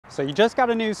So you just got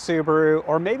a new Subaru,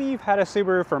 or maybe you've had a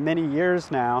Subaru for many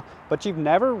years now, but you've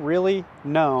never really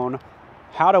known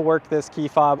how to work this key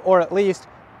fob, or at least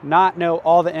not know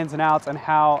all the ins and outs and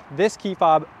how this key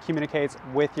fob communicates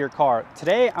with your car.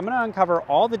 Today, I'm gonna uncover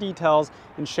all the details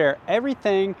and share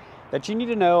everything that you need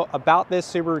to know about this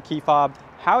Subaru key fob,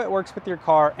 how it works with your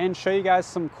car, and show you guys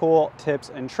some cool tips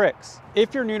and tricks.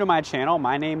 If you're new to my channel,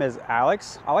 my name is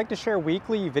Alex. I like to share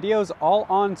weekly videos all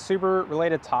on Subaru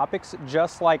related topics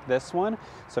just like this one.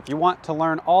 So if you want to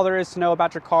learn all there is to know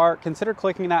about your car, consider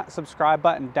clicking that subscribe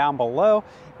button down below.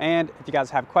 And if you guys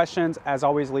have questions, as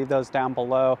always, leave those down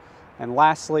below. And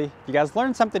lastly, if you guys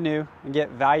learned something new and get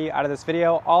value out of this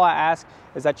video, all I ask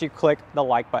is that you click the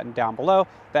like button down below.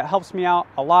 That helps me out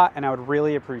a lot and I would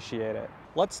really appreciate it.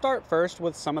 Let's start first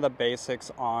with some of the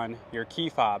basics on your key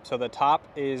fob. So the top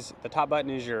button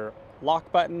is your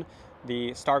lock button.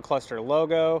 The star cluster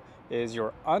logo is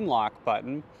your unlock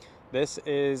button. This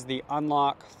is the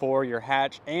unlock for your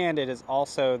hatch, and it is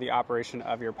also the operation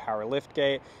of your power lift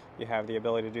gate. You have the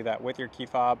ability to do that with your key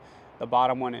fob. The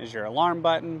bottom one is your alarm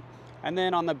button. And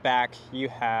then on the back, you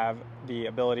have the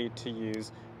ability to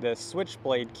use the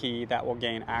switchblade key that will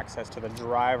gain access to the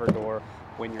driver door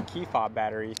when your key fob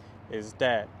battery is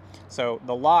dead. So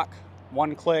the lock,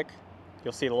 one click,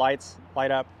 you'll see the lights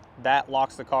light up. That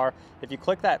locks the car. If you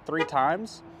click that 3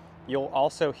 times, you'll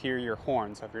also hear your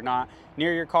horn. So if you're not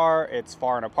near your car, it's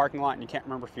far in a parking lot and you can't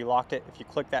remember if you locked it, if you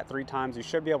click that 3 times, you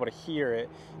should be able to hear it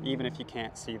even if you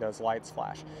can't see those lights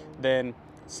flash. Then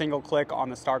single click on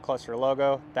the star cluster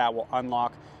logo, that will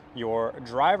unlock your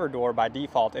driver door by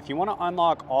default. If you want to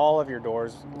unlock all of your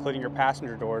doors, including your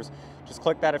passenger doors, just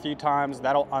click that a few times.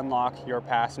 That'll unlock your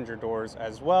passenger doors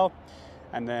as well.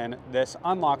 And then this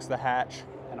unlocks the hatch.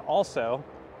 And also,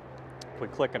 if we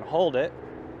click and hold it,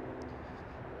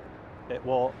 it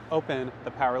will open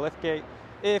the power lift gate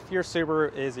if your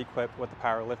Subaru is equipped with the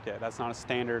power lift gate. That's not a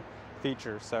standard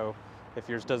feature. So if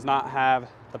yours does not have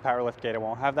the power lift gate, it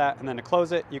won't have that. And then to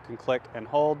close it, you can click and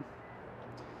hold,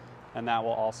 and that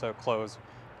will also close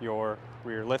your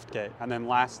rear lift gate. And then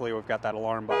lastly, we've got that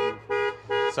alarm button.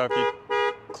 So if you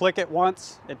click it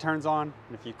once, it turns on,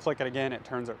 and if you click it again, it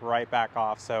turns it right back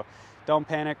off. So don't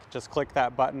panic, just click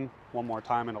that button one more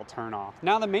time and it'll turn off.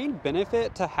 Now the main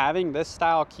benefit to having this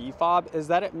style key fob is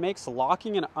that it makes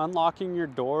locking and unlocking your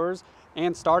doors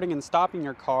and starting and stopping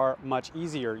your car much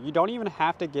easier. You don't even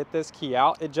have to get this key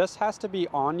out. It just has to be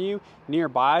on you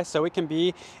nearby, so it can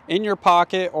be in your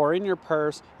pocket or in your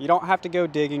purse. You don't have to go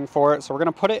digging for it. So we're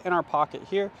gonna put it in our pocket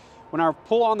here. When I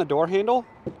pull on the door handle,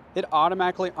 it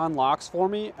automatically unlocks for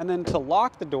me. And then to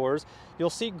lock the doors, you'll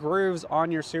see grooves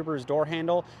on your Subaru's door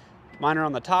handle. Mine are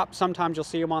on the top. Sometimes you'll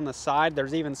see them on the side.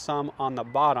 There's even some on the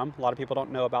bottom. A lot of people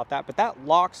don't know about that, but that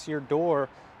locks your door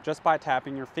just by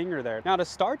tapping your finger there. Now to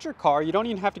start your car, you don't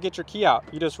even have to get your key out.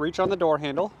 You just reach on the door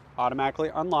handle, automatically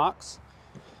unlocks.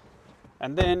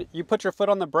 And then you put your foot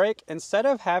on the brake. Instead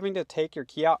of having to take your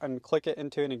key out and click it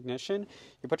into an ignition,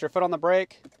 you put your foot on the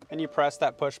brake and you press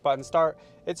that push button start.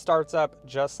 It starts up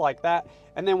just like that.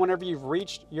 And then whenever you've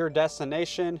reached your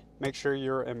destination, make sure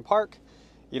you're in park.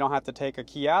 You don't have to take a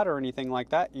key out or anything like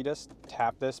that. You just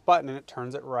tap this button and it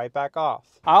turns it right back off.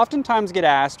 I oftentimes get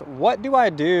asked, what do I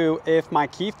do if my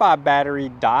key fob battery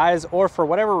dies or for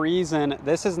whatever reason,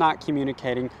 this is not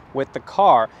communicating with the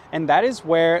car? And that is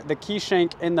where the key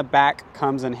shank in the back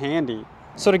comes in handy.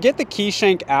 So to get the key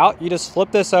shank out, you just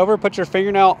flip this over, put your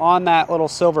fingernail on that little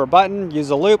silver button, use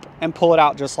a loop and pull it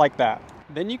out just like that.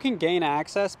 Then you can gain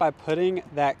access by putting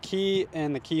that key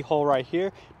in the keyhole right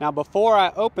here. Now before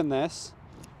I open this,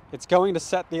 it's going to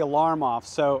set the alarm off.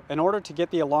 So in order to get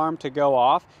the alarm to go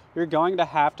off, you're going to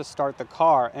have to start the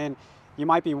car. And you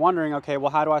might be wondering, okay,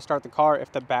 well, how do I start the car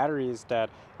if the battery is dead?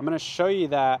 I'm gonna show you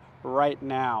that right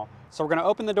now. So we're gonna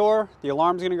open the door, the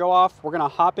alarm's gonna go off, we're gonna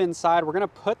hop inside, we're gonna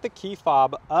put the key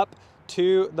fob up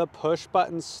to the push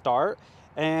button start,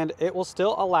 and it will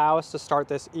still allow us to start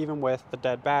this even with the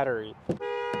dead battery.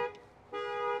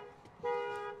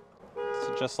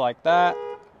 So just like that.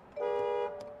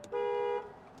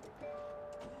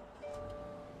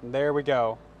 There we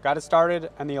go. Got it started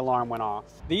and the alarm went off.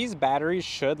 These batteries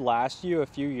should last you a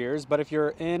few years, but if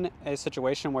you're in a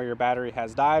situation where your battery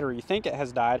has died or you think it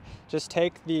has died, just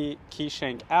take the key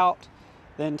shank out,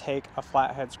 then take a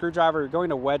flathead screwdriver. You're going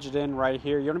to wedge it in right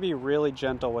here. You're gonna be really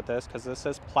gentle with this because this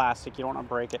is plastic. You don't wanna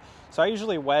break it. So I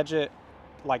usually wedge it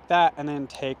like that and then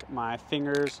take my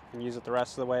fingers and use it the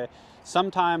rest of the way.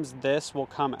 Sometimes this will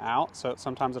come out, so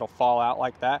sometimes it'll fall out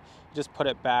like that. You just put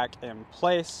it back in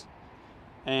place.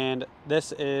 And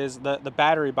this is the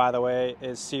battery, by the way,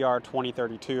 is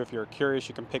CR2032. If you're curious,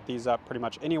 you can pick these up pretty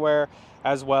much anywhere,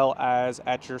 as well as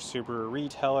at your Subaru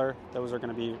retailer. Those are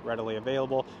going to be readily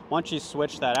available. Once you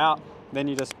switch that out, then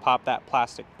you just pop that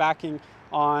plastic backing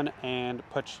on and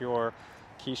put your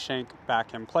key shank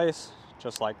back in place,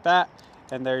 just like that.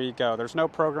 And there you go. There's no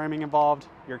programming involved.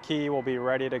 Your key will be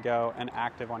ready to go and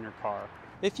active on your car.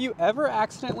 If you ever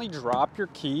accidentally drop your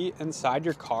key inside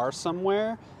your car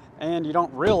somewhere and you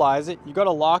don't realize it, you go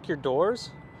to lock your doors,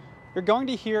 you're going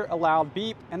to hear a loud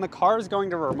beep and the car is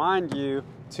going to remind you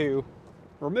to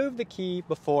remove the key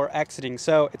before exiting.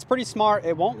 So it's pretty smart.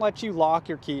 It won't let you lock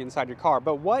your key inside your car.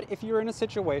 But what if you're in a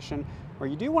situation where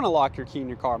you do want to lock your key in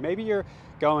your car? Maybe you're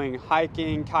going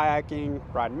hiking, kayaking,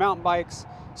 riding mountain bikes,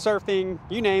 surfing,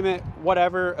 you name it,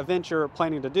 whatever event you're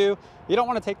planning to do. You don't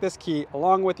want to take this key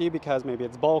along with you because maybe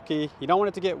it's bulky. You don't want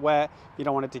it to get wet. You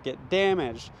don't want it to get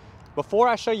damaged. Before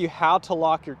I show you how to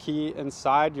lock your key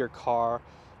inside your car,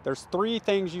 there's 3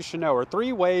 things you should know, or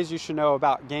 3 ways you should know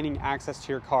about gaining access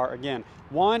to your car. Again,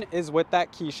 one is with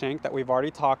that key shank that we've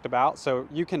already talked about. So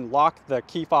you can lock the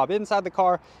key fob inside the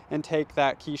car and take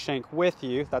that key shank with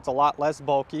you. That's a lot less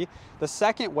bulky. The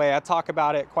second way, I talk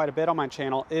about it quite a bit on my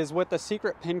channel, is with the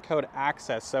secret pin code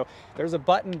access. So there's a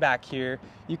button back here.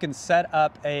 You can set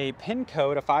up a pin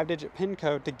code, a 5-digit pin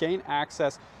code, to gain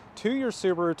access to your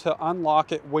Subaru to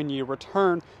unlock it when you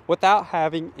return without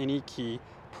having any key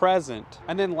present.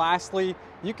 And then lastly,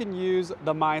 you can use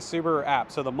the My Subaru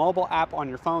app, so the mobile app on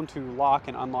your phone, to lock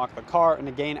and unlock the car and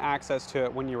to gain access to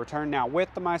it when you return. Now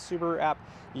with the My Subaru app,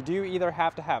 you do either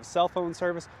have to have cell phone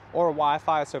service or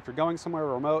Wi-Fi, so if you're going somewhere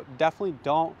remote, definitely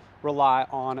don't rely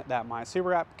on that My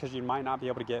Subaru app because you might not be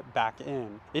able to get back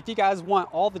in. If you guys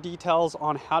want all the details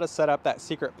on how to set up that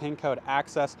secret pin code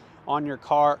access on your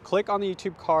car, click on the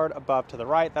YouTube card above to the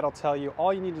right. That'll tell you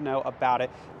all you need to know about it.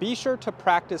 Be sure to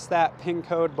practice that pin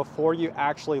code before you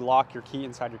actually lock your key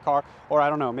inside your car, or I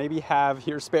don't know, maybe have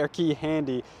your spare key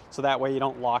handy so that way you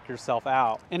don't lock yourself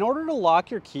out. In order to lock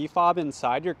your key fob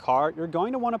inside your car, you're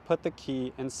going to want to put the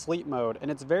key in sleep mode, and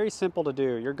it's very simple to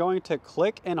do. You're going to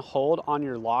click and hold on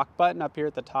your lock button up here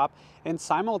at the top and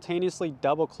simultaneously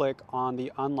double click on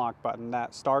the unlock button,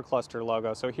 that star cluster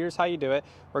logo. So here's how you do it.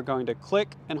 We're going to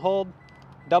click and hold,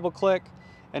 double click,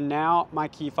 and now my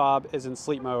key fob is in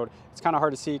sleep mode. It's kind of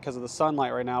hard to see because of the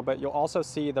sunlight right now, but you'll also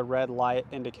see the red light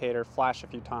indicator flash a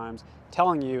few times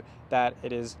telling you that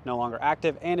it is no longer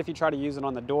active. And if you try to use it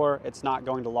on the door, it's not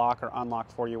going to lock or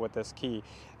unlock for you with this key.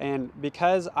 And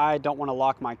because I don't want to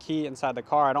lock my key inside the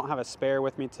car, I don't have a spare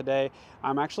with me today,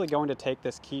 I'm actually going to take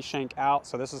this key shank out.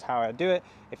 So this is how I do it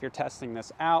if you're testing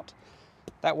this out.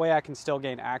 That way I can still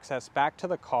gain access back to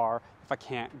the car if I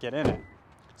can't get in it.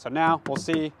 So now we'll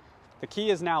see the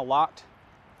key is now locked.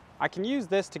 I can use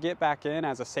this to get back in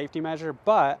as a safety measure,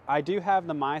 but I do have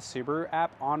the My Subaru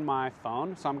app on my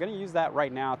phone, so I'm going to use that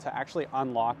right now to actually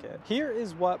unlock it. Here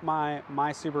is what my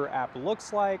Subaru app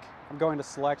looks like. I'm going to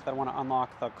select that I want to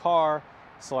unlock the car,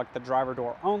 select the driver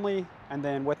door only, and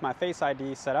then with my Face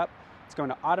ID set up, it's going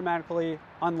to automatically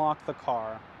unlock the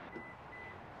car.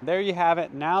 There you have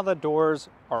it. Now the doors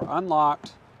are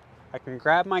unlocked. I can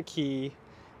grab my key,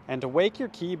 and to wake your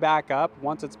key back up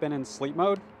once it's been in sleep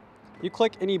mode, you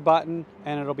click any button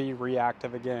and it'll be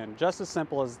reactive again. Just as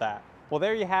simple as that. Well,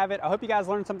 there you have it. I hope you guys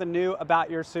learned something new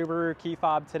about your Subaru key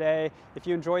fob today. If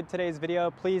you enjoyed today's video,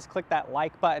 please click that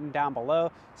like button down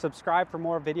below. Subscribe for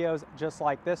more videos just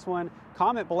like this one.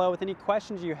 Comment below with any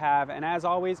questions you have. And as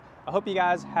always, I hope you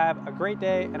guys have a great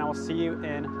day, and I will see you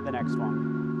in the next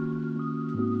one.